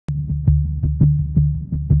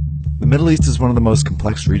The Middle East is one of the most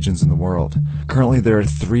complex regions in the world. Currently, there are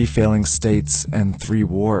 3 failing states and 3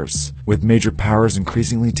 wars, with major powers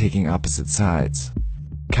increasingly taking opposite sides.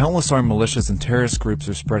 Countless armed militias and terrorist groups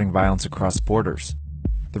are spreading violence across borders.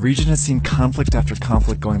 The region has seen conflict after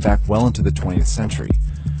conflict going back well into the 20th century.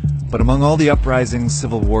 But among all the uprisings,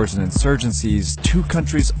 civil wars, and insurgencies, 2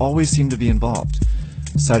 countries always seem to be involved: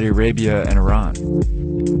 Saudi Arabia and Iran.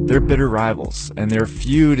 They're bitter rivals, and their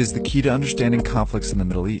feud is the key to understanding conflicts in the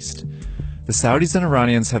Middle East. The Saudis and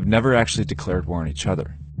Iranians have never actually declared war on each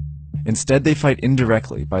other. Instead, they fight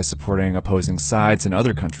indirectly by supporting opposing sides in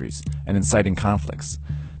other countries and inciting conflicts.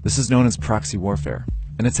 This is known as proxy warfare,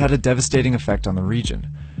 and it's had a devastating effect on the region.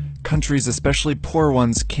 Countries, especially poor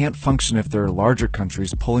ones, can't function if there are larger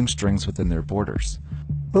countries pulling strings within their borders.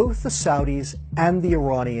 Both the Saudis and the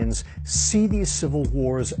Iranians see these civil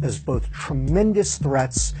wars as both tremendous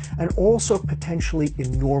threats and also potentially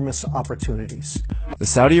enormous opportunities. The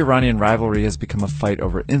Saudi-Iranian rivalry has become a fight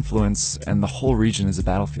over influence, and the whole region is a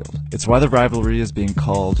battlefield. It's why the rivalry is being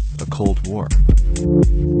called a Cold War.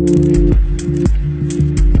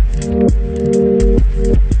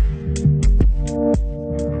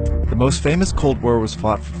 The most famous Cold War was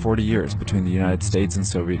fought for 40 years between the United States and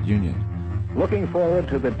Soviet Union. Looking forward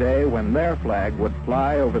to the day when their flag would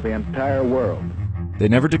fly over the entire world. They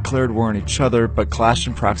never declared war on each other, but clashed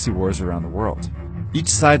in proxy wars around the world. Each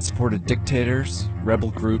side supported dictators,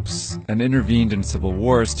 rebel groups, and intervened in civil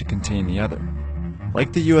wars to contain the other.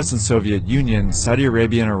 Like the US and Soviet Union, Saudi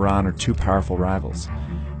Arabia and Iran are 2 powerful rivals.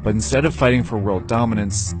 But instead of fighting for world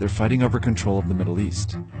dominance, they're fighting over control of the Middle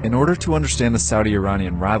East. In order to understand the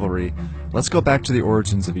Saudi-Iranian rivalry, let's go back to the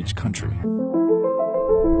origins of each country.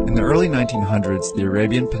 In the early 1900s, the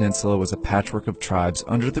Arabian Peninsula was a patchwork of tribes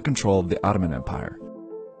under the control of the Ottoman Empire.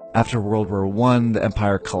 After World War I, the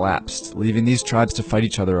empire collapsed, leaving these tribes to fight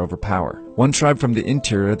each other over power. One tribe from the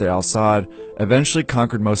interior, the Al Saud, eventually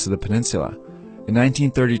conquered most of the peninsula. In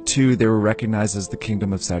 1932, they were recognized as the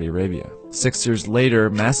Kingdom of Saudi Arabia. 6 years later,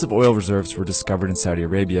 massive oil reserves were discovered in Saudi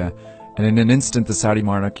Arabia, and in an instant the Saudi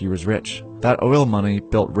monarchy was rich. That oil money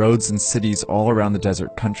built roads and cities all around the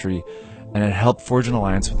desert country, and it helped forge an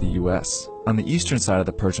alliance with the US. On the eastern side of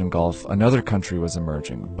the Persian Gulf, another country was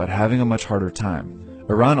emerging, but having a much harder time.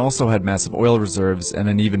 Iran also had massive oil reserves and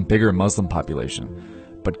an even bigger Muslim population,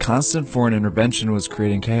 but constant foreign intervention was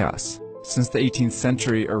creating chaos. Since the 18th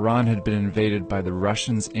century, Iran had been invaded by the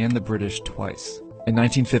Russians and the British twice. In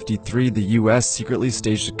 1953, the US secretly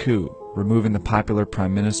staged a coup, removing the popular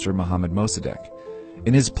Prime Minister Mohammad Mossadegh.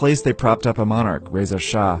 In his place, they propped up a monarch, Reza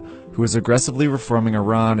Shah, who was aggressively reforming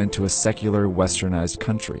Iran into a secular, westernized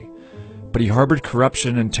country. But he harbored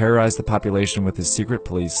corruption and terrorized the population with his secret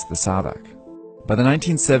police, the Savak. By the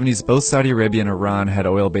 1970s, both Saudi Arabia and Iran had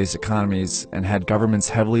oil-based economies and had governments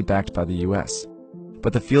heavily backed by the US.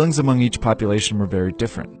 But the feelings among each population were very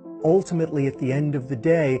different. Ultimately, at the end of the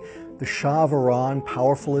day, the Shah of Iran,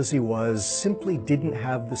 powerful as he was, simply didn't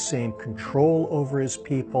have the same control over his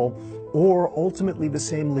people or ultimately the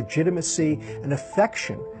same legitimacy and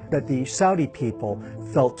affection that the Saudi people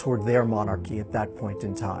felt toward their monarchy at that point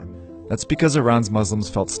in time. That's because Iran's Muslims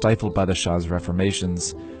felt stifled by the Shah's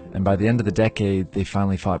reformations, and by the end of the decade, they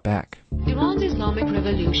finally fought back. Iran's Islamic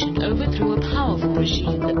Revolution overthrew a powerful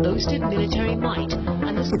regime that boasted military might,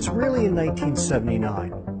 and It's really in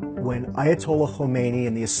 1979, when Ayatollah Khomeini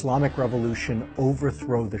and the Islamic Revolution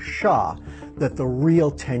overthrow the Shah, that the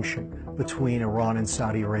real tension between Iran and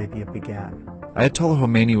Saudi Arabia began. Ayatollah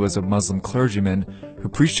Khomeini was a Muslim clergyman who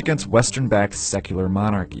preached against Western-backed secular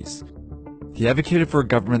monarchies. He advocated for a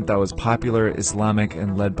government that was popular, Islamic,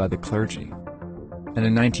 and led by the clergy. And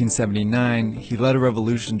in 1979, he led a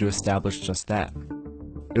revolution to establish just that.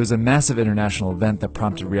 It was a massive international event that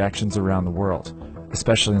prompted reactions around the world,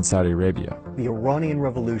 especially in Saudi Arabia. The Iranian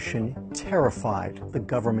Revolution terrified the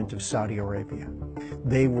government of Saudi Arabia.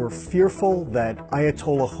 They were fearful that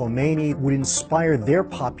Ayatollah Khomeini would inspire their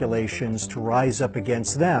populations to rise up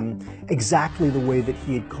against them exactly the way that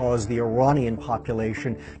he had caused the Iranian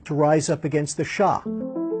population to rise up against the Shah.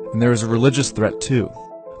 And there was a religious threat too.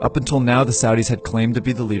 Up until now, the Saudis had claimed to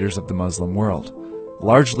be the leaders of the Muslim world,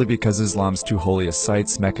 largely because Islam's 2 holiest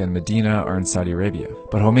sites, Mecca and Medina, are in Saudi Arabia.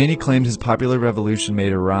 But Khomeini claimed his popular revolution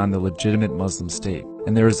made Iran the legitimate Muslim state.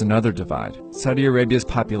 And there is another divide. Saudi Arabia's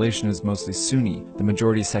population is mostly Sunni, the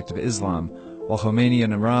majority sect of Islam, while Khomeini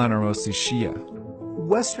and Iran are mostly Shia.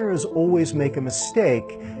 Westerners always make a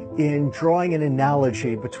mistake in drawing an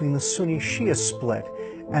analogy between the Sunni-Shia split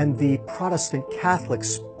and the Protestant Catholic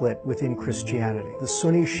split within Christianity. The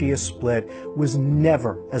Sunni-Shia split was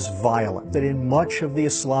never as violent. That in much of the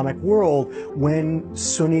Islamic world, when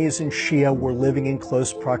Sunnis and Shia were living in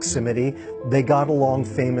close proximity, they got along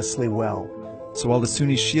famously well. So while the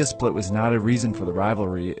Sunni-Shia split was not a reason for the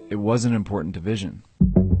rivalry, it was an important division.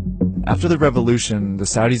 After the revolution, the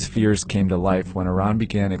Saudis' fears came to life when Iran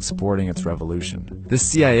began exporting its revolution. This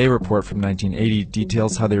CIA report from 1980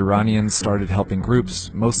 details how the Iranians started helping groups,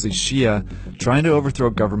 mostly Shia, trying to overthrow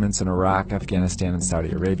governments in Iraq, Afghanistan, and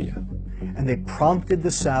Saudi Arabia. And they prompted the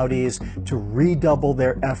Saudis to redouble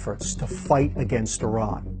their efforts to fight against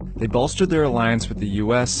Iran. They bolstered their alliance with the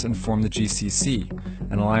US and formed the GCC,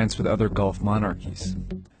 an alliance with other Gulf monarchies.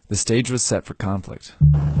 The stage was set for conflict.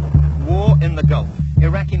 War in the Gulf.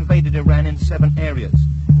 Iraq invaded Iran in 7 areas.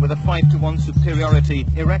 With a 5-to-1 superiority,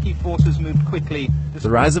 Iraqi forces moved quickly. The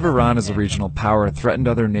rise of Iran as a regional power threatened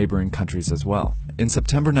other neighboring countries as well. In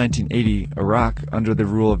September 1980, Iraq, under the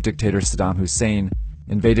rule of dictator Saddam Hussein,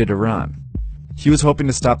 invaded Iran. He was hoping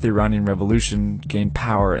to stop the Iranian Revolution, gain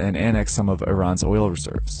power, and annex some of Iran's oil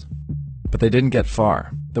reserves. But they didn't get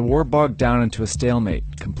far. The war bogged down into a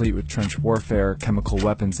stalemate, complete with trench warfare, chemical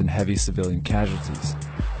weapons, and heavy civilian casualties.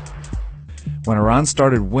 When Iran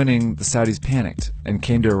started winning, the Saudis panicked and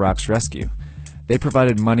came to Iraq's rescue. They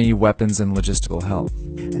provided money, weapons, and logistical help.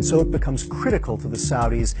 And so it becomes critical to the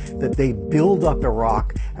Saudis that they build up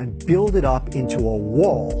Iraq and build it up into a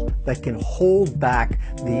wall that can hold back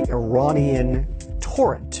the Iranian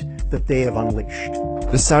torrent that they have unleashed.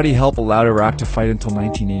 The Saudi help allowed Iraq to fight until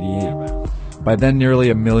 1988. By then, nearly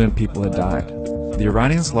 1 million people had died. The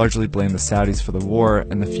Iranians largely blamed the Saudis for the war,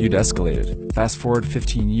 and the feud escalated. Fast forward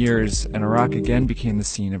 15 years, and Iraq again became the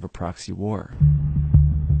scene of a proxy war.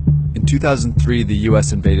 In 2003, the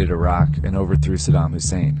US invaded Iraq and overthrew Saddam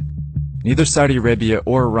Hussein. Neither Saudi Arabia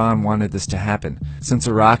or Iran wanted this to happen, since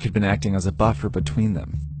Iraq had been acting as a buffer between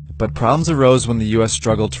them. But problems arose when the US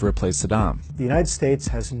struggled to replace Saddam. The United States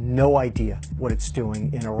has no idea what it's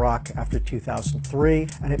doing in Iraq after 2003,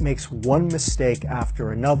 and it makes one mistake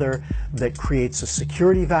after another that creates a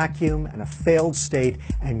security vacuum and a failed state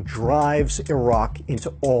and drives Iraq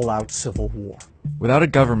into all-out civil war. Without a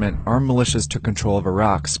government, armed militias took control of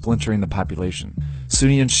Iraq, splintering the population.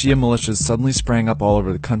 Sunni and Shia militias suddenly sprang up all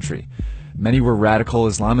over the country. Many were radical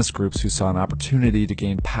Islamist groups who saw an opportunity to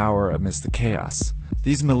gain power amidst the chaos.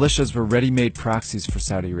 These militias were ready-made proxies for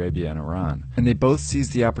Saudi Arabia and Iran, and they both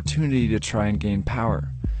seized the opportunity to try and gain power.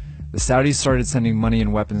 The Saudis started sending money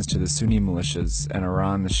and weapons to the Sunni militias, and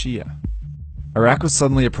Iran the Shia. Iraq was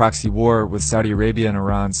suddenly a proxy war, with Saudi Arabia and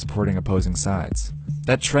Iran supporting opposing sides.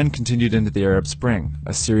 That trend continued into the Arab Spring,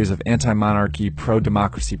 a series of anti-monarchy,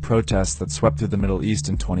 pro-democracy protests that swept through the Middle East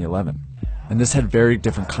in 2011. And this had very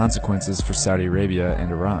different consequences for Saudi Arabia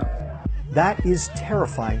and Iran. That is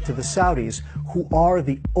terrifying to the Saudis, who are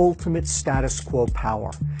the ultimate status quo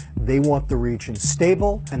power. They want the region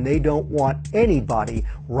stable, and they don't want anybody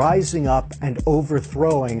rising up and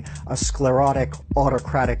overthrowing a sclerotic,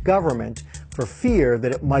 autocratic government for fear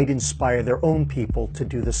that it might inspire their own people to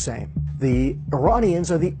do the same. The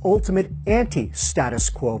Iranians are the ultimate anti-status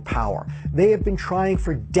quo power. They have been trying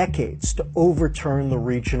for decades to overturn the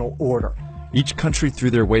regional order. Each country threw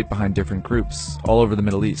their weight behind different groups, all over the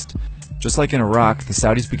Middle East. Just like in Iraq, the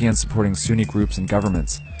Saudis began supporting Sunni groups and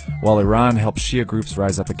governments, while Iran helped Shia groups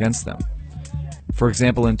rise up against them. For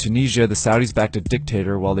example, in Tunisia, the Saudis backed a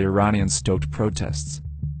dictator while the Iranians stoked protests.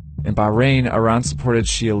 In Bahrain, Iran supported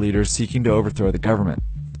Shia leaders seeking to overthrow the government.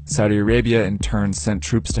 Saudi Arabia, in turn, sent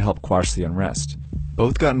troops to help quash the unrest.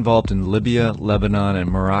 Both got involved in Libya, Lebanon,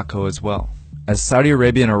 and Morocco as well. As Saudi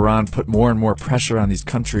Arabia and Iran put more and more pressure on these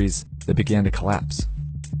countries, they began to collapse.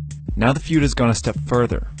 Now the feud has gone a step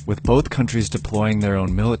further, with both countries deploying their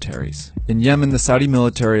own militaries. In Yemen, the Saudi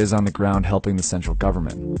military is on the ground helping the central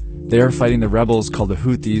government. They are fighting the rebels called the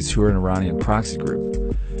Houthis, who are an Iranian proxy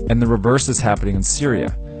group. And the reverse is happening in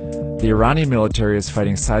Syria. The Iranian military is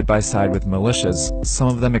fighting side by side with militias, some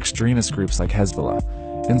of them extremist groups like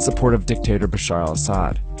Hezbollah, in support of dictator Bashar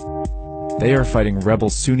al-Assad. They are fighting rebel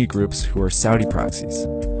Sunni groups who are Saudi proxies.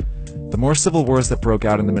 The more civil wars that broke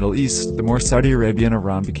out in the Middle East, the more Saudi Arabia and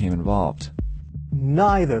Iran became involved.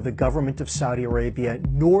 Neither the government of Saudi Arabia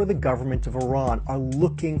nor the government of Iran are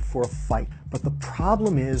looking for a fight. But the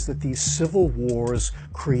problem is that these civil wars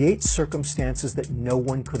create circumstances that no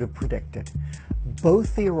one could have predicted.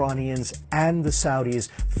 Both the Iranians and the Saudis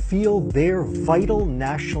feel their vital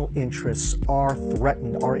national interests are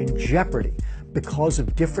threatened, are in jeopardy, because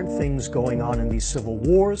of different things going on in these civil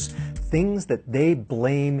wars, things that they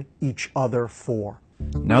blame each other for.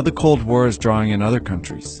 Now the Cold War is drawing in other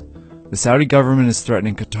countries. The Saudi government is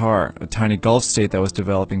threatening Qatar, a tiny Gulf state that was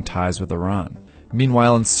developing ties with Iran.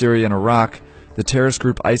 Meanwhile, in Syria and Iraq, the terrorist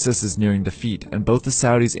group ISIS is nearing defeat, and both the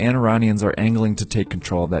Saudis and Iranians are angling to take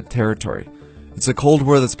control of that territory. It's a Cold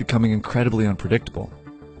War that's becoming incredibly unpredictable.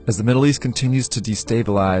 As the Middle East continues to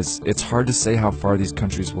destabilize, it's hard to say how far these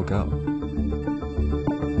countries will go.